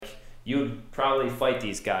you'd probably fight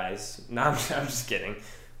these guys. No, I'm just kidding.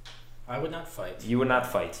 I would not fight. You would not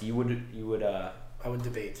fight. You would. I would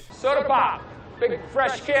debate. Soda Pop, big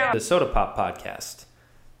fresh can. The Soda Pop Podcast.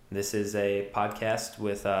 This is a podcast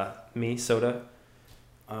with me, Soda.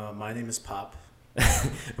 My name is Pop.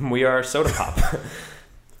 We are Soda Pop.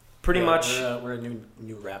 Pretty much. We're a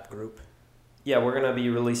new rap group. Yeah, we're gonna be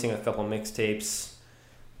releasing a couple mixtapes.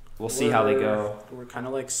 We'll see how they go. We're kind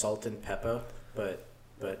of like Salt and Peppa, but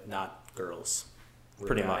not girls. We're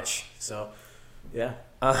Pretty guys. much. So, yeah.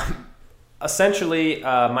 Essentially,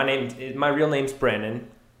 my real name's Brandon,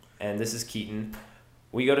 and this is Keaton.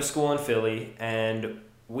 We go to school in Philly, and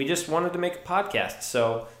we just wanted to make a podcast.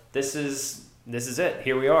 So this is it.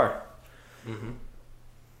 Here we are. Mm-hmm.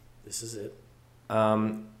 This is it.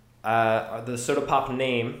 The Soda Pop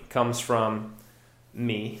name comes from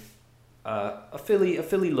me, a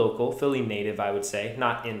Philly local, Philly native, I would say,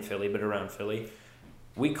 not in Philly but around Philly.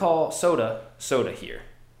 We call soda here,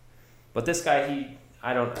 but this guy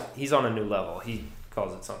he's on a new level. He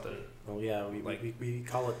calls it something. Well, yeah, we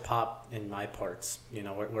call it pop in my parts. You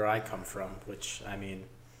know where I come from, which I mean,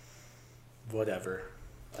 whatever.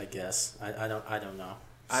 I guess I don't know.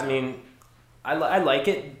 So. I mean, I like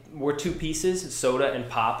it. We're two pieces, soda and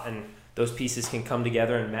pop, and those pieces can come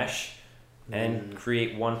together and mesh and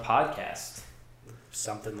create one podcast.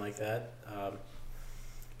 Something like that.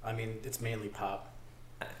 I mean, it's mainly pop,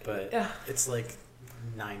 but yeah. It's like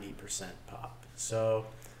 90% pop. So,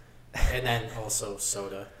 and then also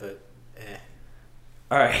soda, but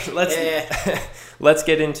All right, let's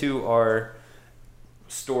get into our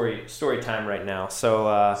story time right now.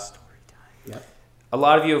 So, story time. Yep. A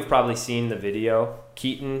lot of you have probably seen the video.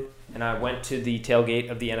 Keaton and I went to the tailgate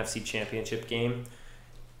of the NFC Championship game,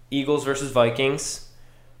 Eagles versus Vikings,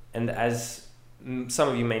 and as some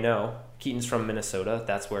of you may know, Keaton's from Minnesota.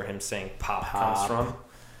 That's where him saying pop comes from,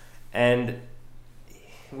 and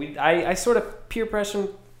I sort of peer pressured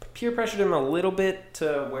him a little bit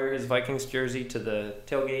to wear his Vikings jersey to the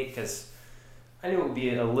tailgate because I knew it would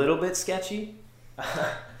be a little bit sketchy.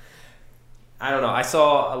 I don't know. I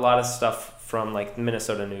saw a lot of stuff from like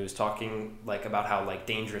Minnesota news talking like about how like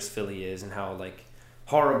dangerous Philly is and how like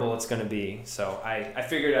horrible it's going to be. So I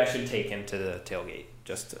figured I should take him to the tailgate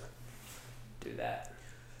just to do that.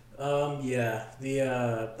 Yeah,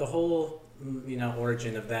 the whole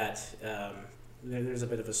origin of that. There's a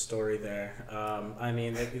bit of a story there. I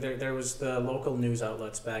mean, there was the local news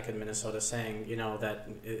outlets back in Minnesota saying, that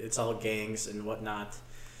it's all gangs and whatnot,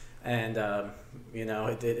 and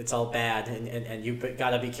it's all bad, and you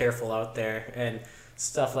gotta be careful out there and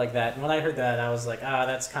stuff like that. And when I heard that, I was like,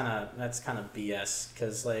 that's kind of BS,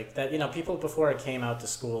 because like that, people before I came out to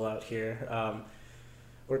school out here,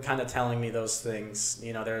 were kind of telling me those things.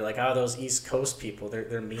 They're like, those East Coast people,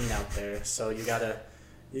 they're mean out there, so you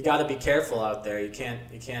gotta be careful out there. You can't,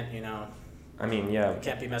 I mean, yeah. You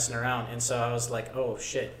can't be messing around. And so I was like, oh,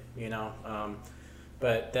 shit,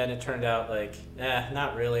 But then it turned out like,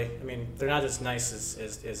 not really. I mean, they're not as nice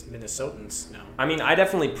as Minnesotans, no. I mean, I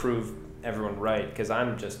definitely proved everyone right because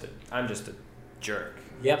I'm just a jerk.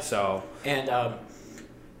 Yep. So. And,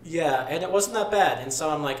 yeah, and it wasn't that bad. And so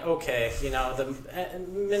I'm like, okay, the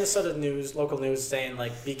Minnesota news, local news saying,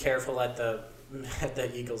 like, be careful at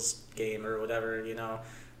the Eagles game or whatever,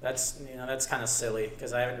 that's kind of silly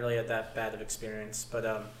because I haven't really had that bad of experience.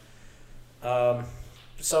 But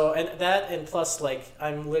so and plus like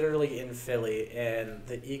I'm literally in Philly and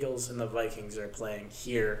the Eagles and the Vikings are playing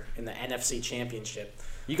here in the NFC Championship.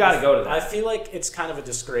 You got to go to that. I feel like it's kind of a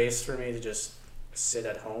disgrace for me to just sit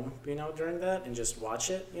at home, during that and just watch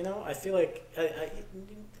it. I feel like I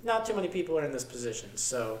not too many people are in this position,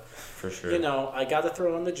 so for sure. I got to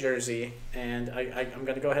throw on the jersey and I'm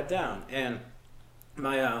gonna go head down. And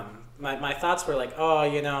my thoughts were like,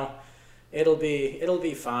 it'll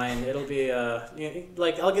be fine. It'll be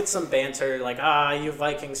like I'll get some banter like you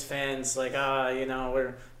Vikings fans like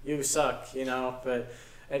you suck but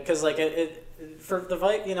because like it for the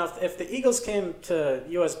if the Eagles came to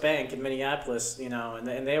U.S. Bank in Minneapolis and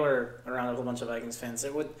they were around a whole bunch of Vikings fans,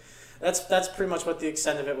 it would. That's pretty much what the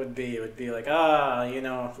extent of it would be. It would be like,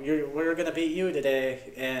 we're gonna beat you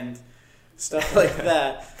today and stuff like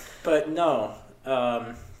that. But no,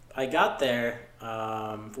 I got there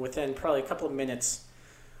within probably a couple of minutes.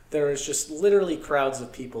 There was just literally crowds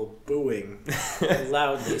of people booing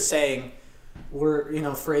loudly, saying,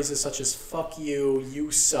 phrases such as "fuck you," "you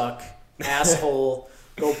suck," "asshole,"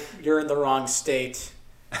 "you're in the wrong state,"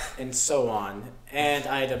 and so on. And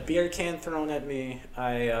I had a beer can thrown at me.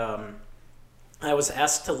 I was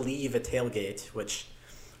asked to leave a tailgate, which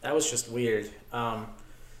that was just weird.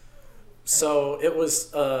 So it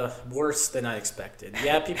was worse than I expected.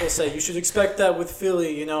 Yeah, people say you should expect that with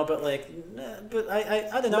Philly, you know, but like, but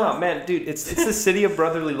I don't know. No, man, dude, it's the city of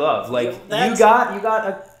brotherly love. Like Yeah, you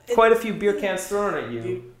got quite a few beer cans thrown at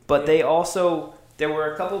you, but they also there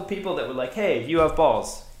were a couple of people that were like, "Hey, you have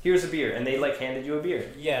balls. Here's a beer," and they like handed you a beer.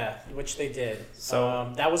 Yeah, which they did.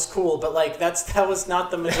 So that was cool, but like that was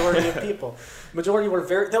not the majority of people. Majority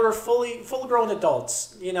were they were full grown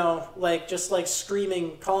adults, you know, like just like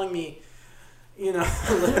screaming, calling me, you know,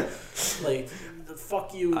 like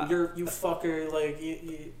fuck you, you fucker, like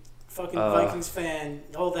you fucking Vikings fan,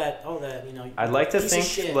 all that, you know. I'd like to piece of think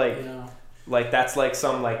shit, like. you know. Like that's like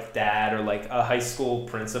some like dad or like a high school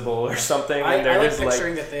principal or something. I And they're like just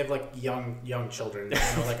picturing that they have like young children, you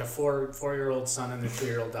know, like a 4-year-old son and a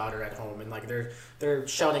 2-year-old daughter at home, and like they're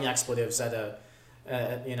shouting expletives at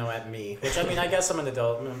me. Which I mean, I guess I'm an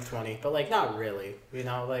adult. I'm 20, but like not really. You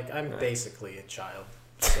know, like I'm basically a child.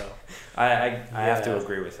 So I have to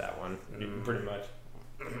agree with that one pretty much.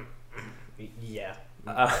 Yeah.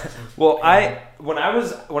 Well, when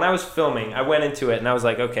I was filming, I went into it and I was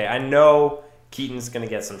like, okay, I know Keaton's gonna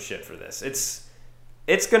get some shit for this.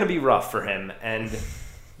 It's gonna be rough for him, and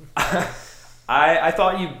I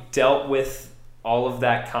thought you dealt with all of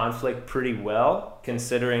that conflict pretty well,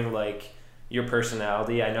 considering like your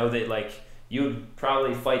personality. I know that like you would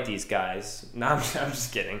probably fight these guys. No, I'm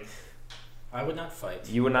just kidding. I would not fight.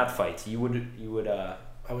 You would not fight. You would.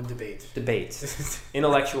 I would debate.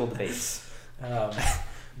 Intellectual debates.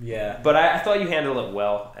 Yeah. But I thought you handled it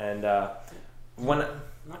well, and when I'm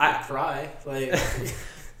not gonna cry, like.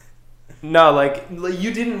 No, like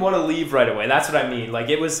you didn't want to leave right away. That's what I mean. Like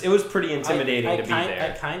it was pretty intimidating to be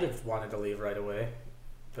there. I kind of wanted to leave right away.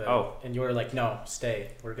 But, and you were like, no,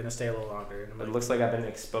 stay. We're gonna stay a little longer. And it looks like I've been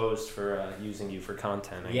exposed for using you for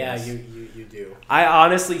content. I guess. You do. I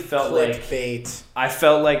honestly felt clickbait. I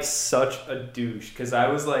felt like such a douche because I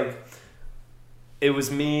was like, it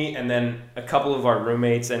was me and then a couple of our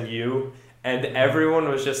roommates and you, and everyone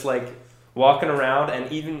was just like walking around, and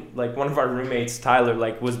even like one of our roommates, Tyler,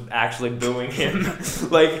 like was actually booing him.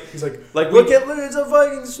 Like he's like look at it's a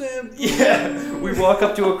Vikings fan. Yeah, we walk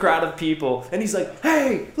up to a crowd of people, and he's like,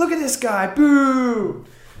 "Hey, look at this guy, boo!"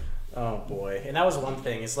 Oh boy, and that was one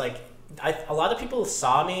thing. It's like a lot of people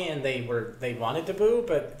saw me and they wanted to boo,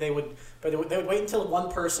 but they would wait until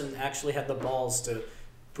one person actually had the balls to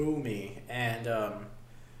boo me and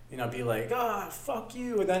be like, fuck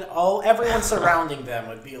you, and then everyone surrounding them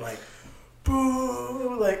would be like,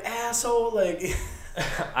 boo, like asshole, like.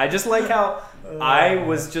 I just like how I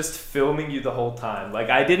was just filming you the whole time. Like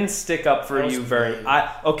I didn't stick up for you very.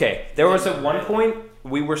 There was at one point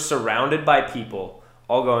we were surrounded by people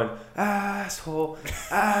all going asshole,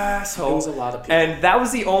 asshole. It was a lot of people, and that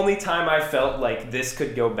was the only time I felt like this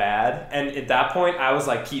could go bad. And at that point, I was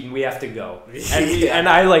like, Keaton, we have to go, and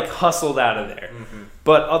I like hustled out of there. Mm-hmm.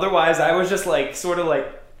 But otherwise, I was just like sort of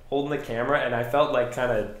like holding the camera, and I felt like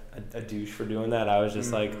kind of a douche for doing that. I was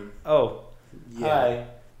just like, oh. Yeah. Hi.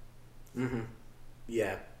 Mm-hmm.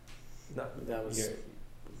 Yeah. No, that was.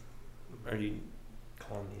 Are you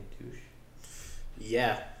calling me a douche?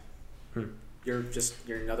 Yeah. You're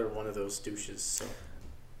another one of those douches. So.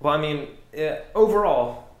 Well, I mean,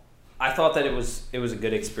 overall, I thought that it was a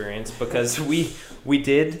good experience because we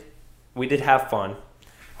did have fun.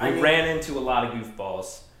 We ran into a lot of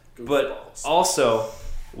goofballs. But also,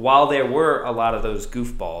 while there were a lot of those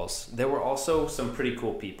goofballs, there were also some pretty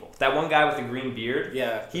cool people. That one guy with the green beard,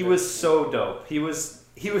 he was so dope. He was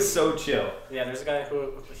so chill. Yeah, there's a guy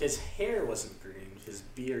who his hair wasn't green, his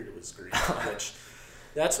beard was green, which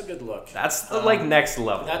that's a good look. That's like next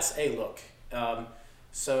level. That's a look.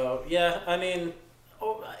 So yeah, I mean,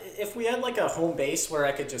 if we had like a home base where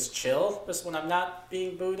I could just chill, just when I'm not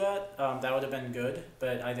being booed at, that would have been good.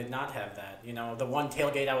 But I did not have that. You know, the one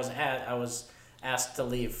tailgate I was at, I was asked to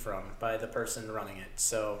leave from by the person running it.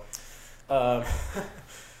 So, yeah.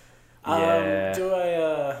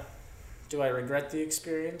 Do I regret the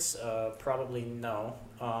experience? Probably no.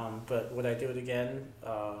 But would I do it again?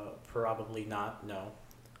 Probably not. No.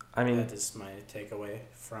 I mean, that is my takeaway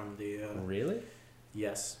from the. Really?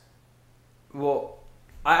 Yes. Well,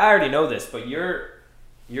 I already know this, but you're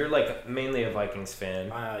like mainly a Vikings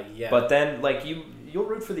fan. Yeah. But then like you'll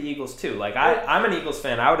root for the Eagles too. Like I'm an Eagles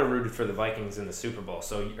fan. I would have rooted for the Vikings in the Super Bowl.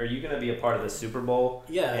 So are you going to be a part of the Super Bowl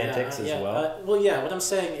antics as well? What I'm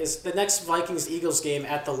saying is the next Vikings-Eagles game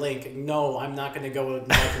at the Link, no, I'm not going to go with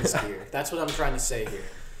Vikings gear. That's what I'm trying to say here.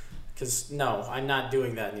 Because, no, I'm not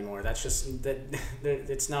doing that anymore. That's just,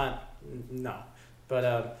 it's not, no.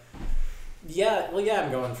 But, Yeah,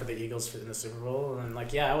 I'm going for the Eagles in the Super Bowl, and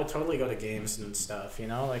like, yeah, I would totally go to games and stuff. You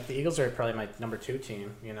know, like the Eagles are probably my number 2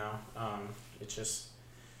 team. You know, it's just,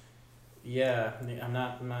 yeah, I'm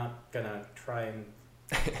not gonna try and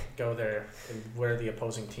go there and wear the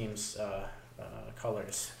opposing team's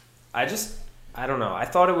colors. I don't know. I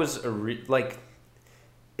thought it was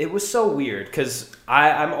it was so weird because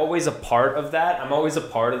I'm always a part of that. I'm always a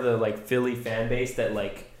part of the like Philly fan base that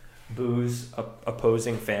like boos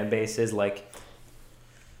opposing fan bases. Like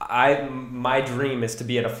my dream is to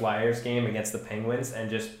be at a Flyers game against the Penguins and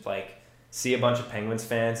just like see a bunch of Penguins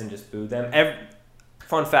fans and just boo them.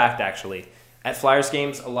 Fun fact, actually, at Flyers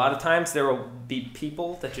games, a lot of times there will be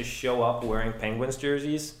people that just show up wearing Penguins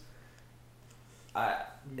jerseys.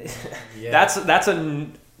 That's a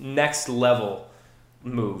next level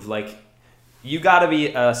move. Like, you got to be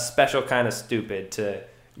a special kind of stupid to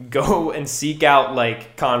go and seek out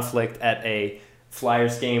like conflict at a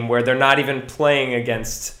Flyers game where they're not even playing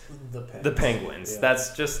against the Penguins. Yeah.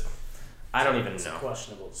 That's just, I don't even know. It's a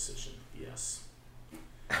questionable decision. Yes.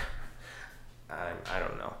 I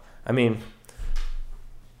don't know. I mean,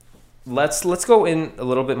 let's go in a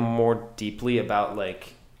little bit more deeply about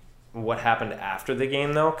like what happened after the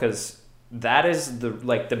game though, because that is the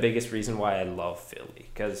biggest reason why I love Philly.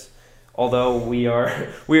 Because although we are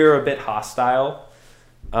a bit hostile,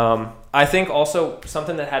 I think also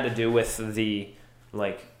something that had to do with the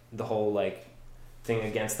whole like thing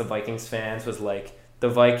against the Vikings fans was like the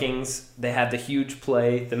Vikings, they had the huge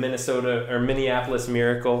play, the Minneapolis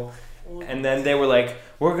Miracle, and then they were like,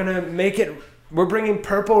 we're bringing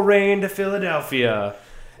Purple Rain to Philadelphia.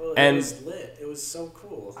 Well, and it was lit. It was so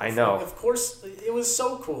cool. I know. Of course, it was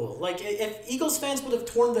so cool. Like, if Eagles fans would have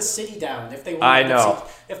torn the city down if they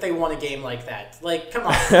won a game like that. Like, come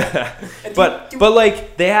on. but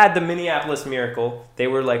like they had the Minneapolis Miracle. They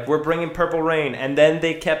were like, we're bringing Purple Rain, and then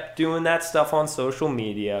they kept doing that stuff on social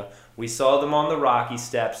media. We saw them on the Rocky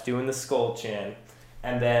Steps doing the skull chant,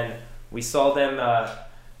 and then we saw them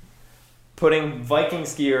putting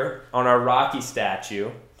Vikings gear on our Rocky statue.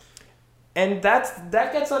 And that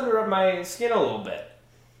gets under my skin a little bit,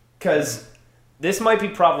 because this might be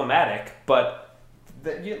problematic, but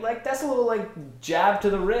that's a little like jab to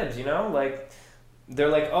the ribs, you know? Like, they're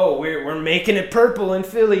like, oh, we're making it purple in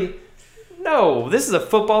Philly. No, this is a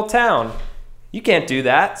football town. You can't do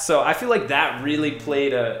that. So I feel like that really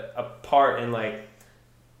played a part in like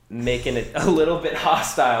making it a little bit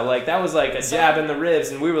hostile. Like, that was like a jab in the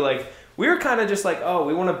ribs, and we were kind of just like, oh,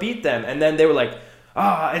 we want to beat them, and then they were like,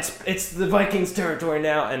 it's the Vikings territory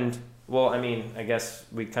now. And, well, I mean, I guess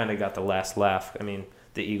we kind of got the last laugh. I mean,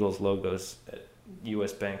 the Eagles logo's at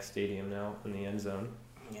U.S. Bank Stadium now in the end zone.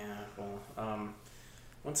 Yeah, well,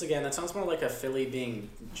 once again, that sounds more like a Philly being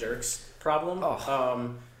jerks problem.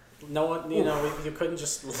 Oh. No one, you couldn't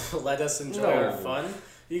just let us enjoy our fun.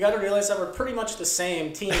 You got to realize that we're pretty much the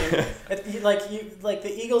same team. Like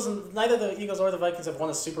the Eagles, neither the Eagles or the Vikings have won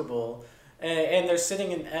a Super Bowl. And they're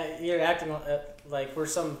sitting and you're acting like we're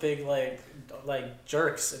some big like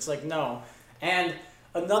jerks. It's like, no. And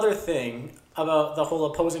another thing about the whole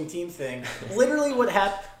opposing team thing, literally what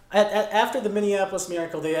happened after the Minneapolis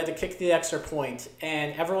Miracle, they had to kick the extra point,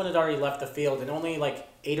 and everyone had already left the field, and only like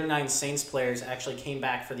 8 or 9 Saints players actually came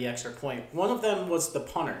back for the extra point. One of them was the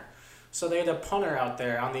punter, so they had a punter out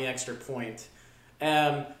there on the extra point.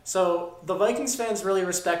 So the Vikings fans really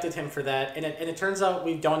respected him for that, and it turns out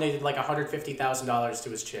we donated like $150,000 to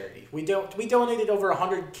his charity. We donated over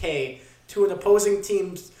 $100K to an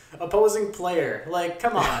opposing player. Like,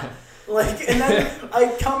 come on. Like, and then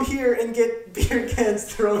I come here and get beer cans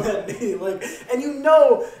thrown at me. Like, and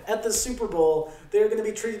at the Super Bowl they're going to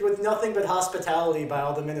be treated with nothing but hospitality by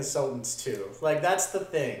all the Minnesotans too. Like, that's the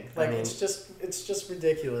thing. Like, I mean, it's just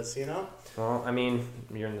ridiculous, you know? Well, I mean,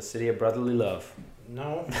 you're in the city of brotherly love.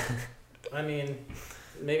 No, I mean,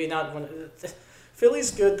 maybe not when.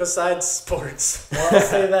 Philly's good besides sports. Well, I'll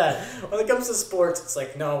say that. When it comes to sports, it's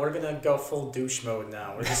like, no, we're gonna go full douche mode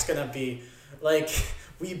now. We're just gonna be like,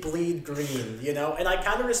 we bleed green, you know. And I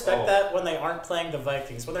kind of respect that when they aren't playing the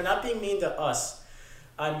Vikings. When they're not being mean to us,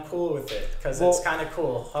 I'm cool with it, because it's kind of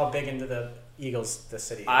cool how big into the Eagles the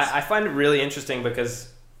city is. I find it really interesting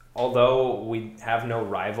because although we have no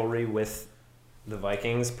rivalry with the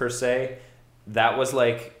Vikings per se, that was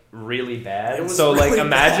like really bad. So really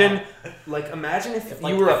imagine if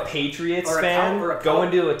you were a Patriots fan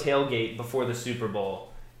going to a tailgate before the Super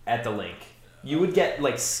Bowl at the Link. You would get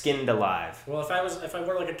like skinned alive. Well, if I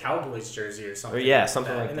wore like a Cowboys jersey or something. Or yeah,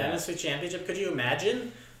 something like that. In the NFC Championship, could you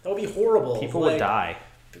imagine? That would be horrible. People would die.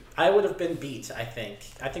 I would have been beat, I think.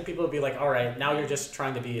 I think people would be like, all right, now you're just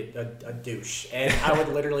trying to be a douche. And I would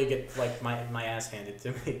literally get like my ass handed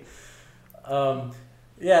to me.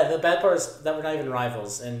 Yeah, the bad part is that we're not even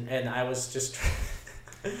rivals, and I was just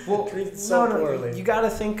treated so poorly. You gotta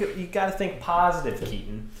think positive,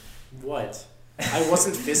 Keaton. What? I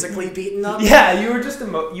wasn't physically beaten up. Yeah, you were just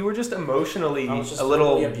emotionally I was just a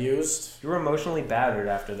little abused. You were emotionally battered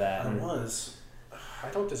after that. I was. I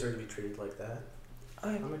don't deserve to be treated like that.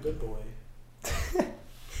 I'm a good boy.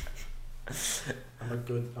 I'm a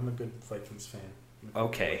good Vikings fan.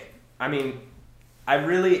 Okay. I mean, I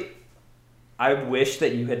wish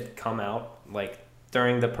that you had come out like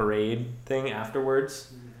during the parade thing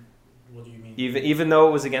afterwards. What do you mean? Even though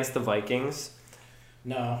it was against the Vikings.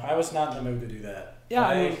 No, I was not in the mood to do that. Yeah,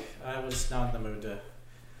 I was not in the mood to.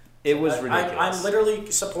 It was ridiculous. I'm literally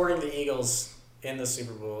supporting the Eagles in the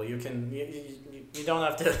Super Bowl. You don't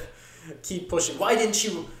have to keep pushing. Why didn't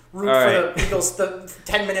you root for the Eagles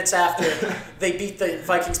 10 minutes after they beat the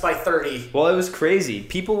Vikings by 30? Well, it was crazy.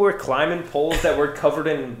 People were climbing poles that were covered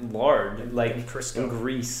in lard, like in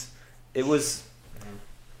grease. It was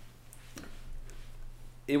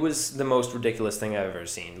the most ridiculous thing I've ever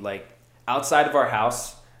seen. Like outside of our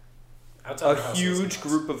house, a huge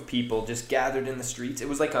group of people just gathered in the streets. It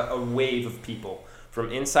was like a wave of people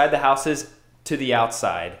from inside the houses to the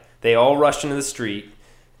outside. They all rushed into the street,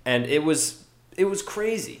 and it was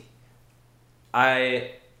crazy.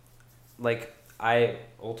 I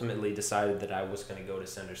ultimately decided that I was going to go to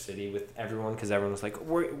Center City with everyone because everyone was like,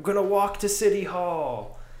 we're going to walk to City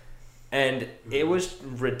Hall. And it was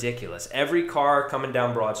ridiculous. Every car coming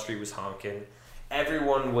down Broad Street was honking.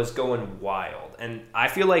 Everyone was going wild. And I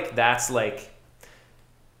feel like that's like,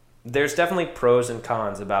 there's definitely pros and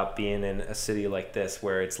cons about being in a city like this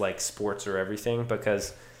where it's like sports are everything,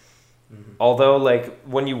 because although like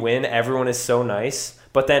when you win, everyone is so nice.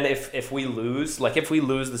 But then if we lose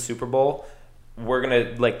the Super Bowl, we're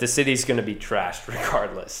going to, like, the city's going to be trashed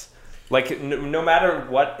regardless. Like, no matter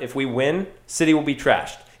what, if we win, city will be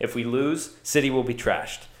trashed. If we lose, city will be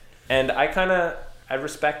trashed. And I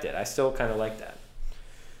respect it. I still kind of like that.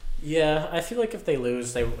 Yeah, I feel like if they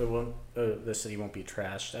lose, the city won't be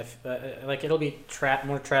trashed. Like, it'll be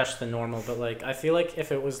more trash than normal, but, like, I feel like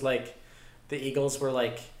if it was, like, the Eagles were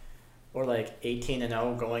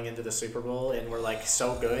 18-0 going into the Super Bowl and were, like,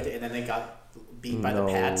 so good, and then they got beat by the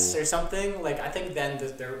Pats or something, like, I think then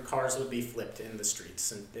their cars would be flipped in the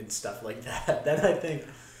streets and stuff like that. Then I think...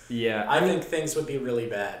 Yeah. I think things would be really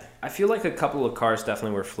bad. I feel like a couple of cars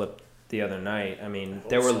definitely were flipped the other night. I mean,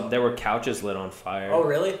 there were couches lit on fire. Oh,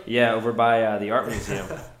 really? Yeah, over by the art museum.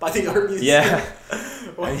 By the art museum? Yeah.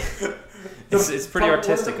 It's pretty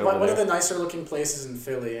artistic over there. One of the nicer looking places in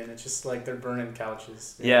Philly, and it's just like they're burning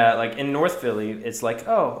couches. Yeah, like in North Philly, it's like,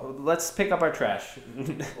 oh, let's pick up our trash.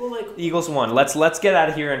 Well, like Eagles won. Let's get out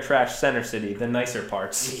of here and trash Center City, the nicer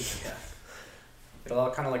parts. Yeah. It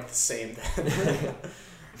all kind of like the same then.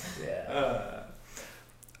 Yeah.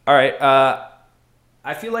 All right.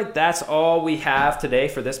 I feel like that's all we have today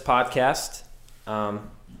for this podcast.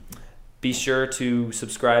 Be sure to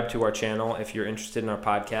subscribe to our channel if you're interested in our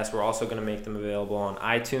podcast. We're also going to make them available on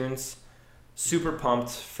iTunes. Super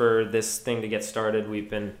pumped for this thing to get started. We've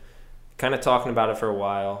been kind of talking about it for a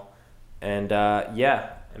while. And yeah,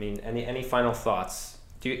 I mean, any final thoughts?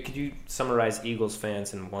 Could you summarize Eagles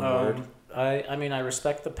fans in one word? I mean, I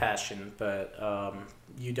respect the passion, but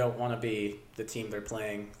you don't want to be the team they're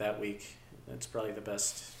playing that week. It's probably the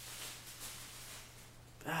best.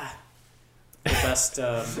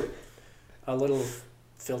 A little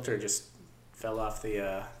filter just fell off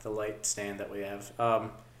the light stand that we have.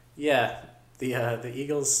 Yeah, the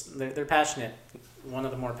Eagles, they're passionate. One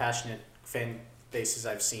of the more passionate fan bases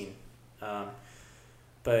I've seen.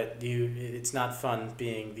 But it's not fun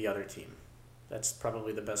being the other team. That's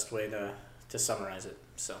probably the best way to summarize it.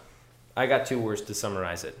 So, I got 2 words to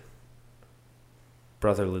summarize it.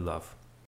 Brotherly love.